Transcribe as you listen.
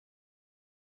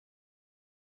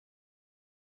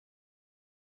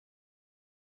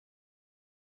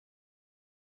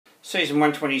Season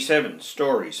 127,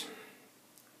 Stories.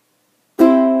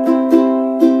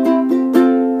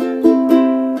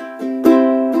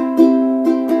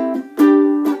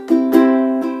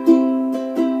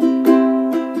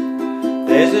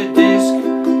 There's a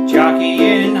disc jockey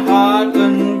in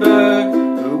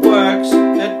Hartlenberg who works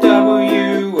at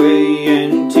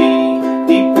WANT.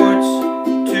 He puts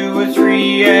 2 or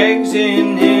 3 eggs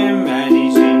in him and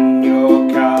he's in your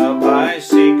car by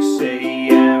 6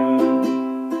 AM.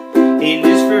 He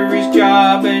lives for his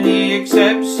job and he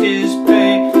accepts his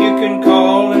pay. You can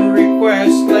call and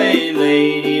request lay,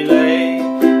 lady, lay.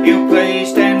 He'll play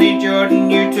Stanley Jordan,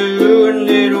 U2 and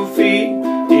Little Feet.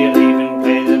 He'll even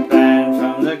play the band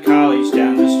from the college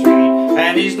down the street.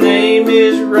 And his name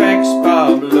is Rex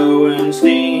Bob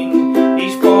Lowenstein.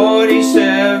 He's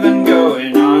 47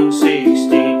 going on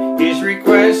 60. His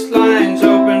request line's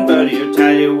open but he'll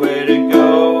tell you where to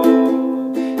go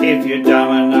if you're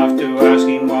dumb enough to ask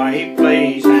him why he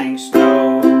plays Hank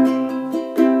Snow.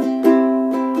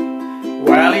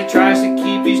 While he tries to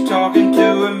keep his talking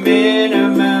to a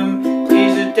minimum,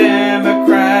 he's a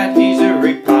Democrat, he's a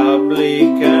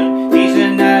Republican, he's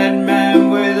an ad man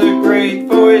with a great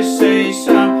voice, say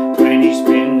some. When he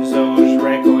spins those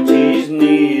records, he's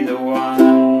neither one.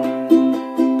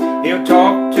 He'll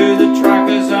talk to the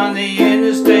truckers on the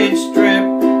interstate strip,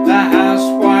 the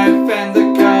housewife and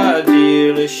the car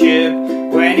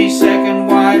dealership. When his second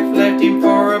wife left him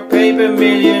for a paper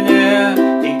millionaire,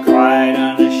 he cried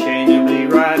unashamedly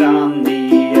right on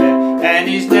the air. And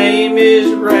his name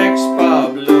is Rex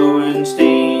Bob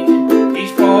Lowenstein.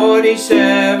 He's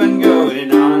 47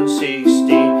 going on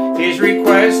 60. His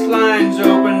request line's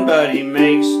open but he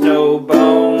makes no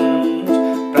bones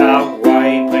about why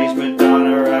he plays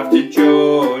Madonna after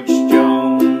George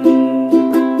Jones.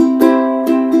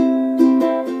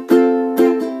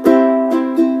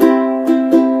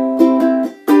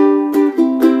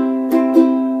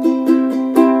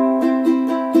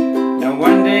 Now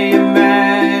one day a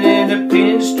man in a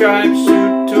pinstripe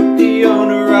suit took the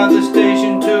owner of the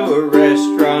station to a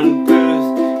restaurant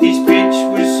booth. His pitch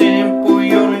was simple: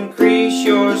 you'll increase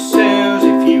your sales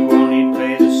if you only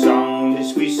play the song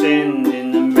list we send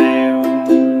in the mail.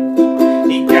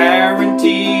 He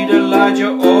guaranteed a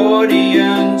larger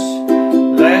audience,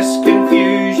 less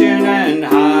confusion and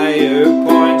higher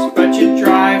points, but your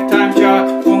drive time jar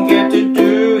won't get to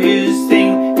do his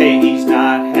thing. Hey, he's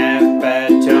not half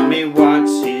bad, tell me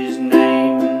what's his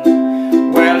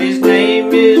name. Well, his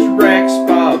name is Rex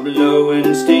Bob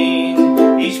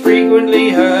Lowenstein. He's frequently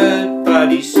heard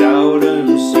but he's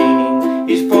seldom seen.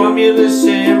 His formula's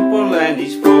simple and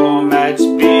his format's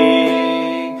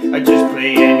big. I just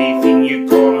play anything you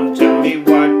call and tell me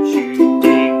what you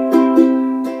dig.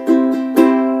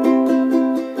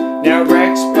 Now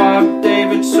Rex Bob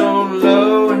David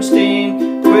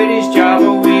Lowenstein quit his job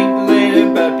a week later,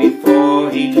 but before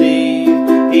he'd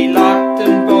leave, he locked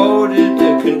and bolted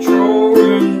the control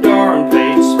room door and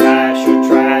played Smash or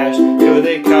Trash till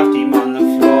they cuffed him on the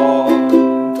floor.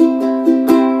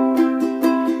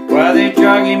 Well, they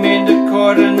drug him into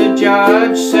court and the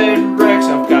judge said, Rex,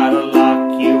 I've gotta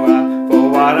lock you up for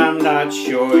what I'm not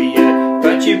sure yet,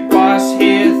 but your boss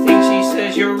here thinks he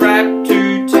says you're wrapped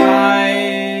too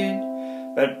tight.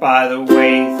 But by the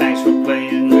way, thanks for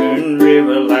playing Moon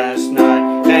River last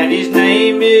night. And his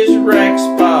name is Rex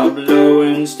Bob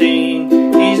Lowenstein.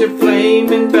 He's a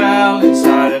flaming bell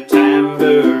inside a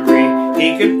tambourine.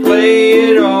 He could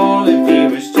play it all if he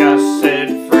was just set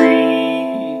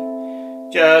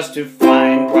free, just to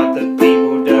find what the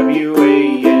people WA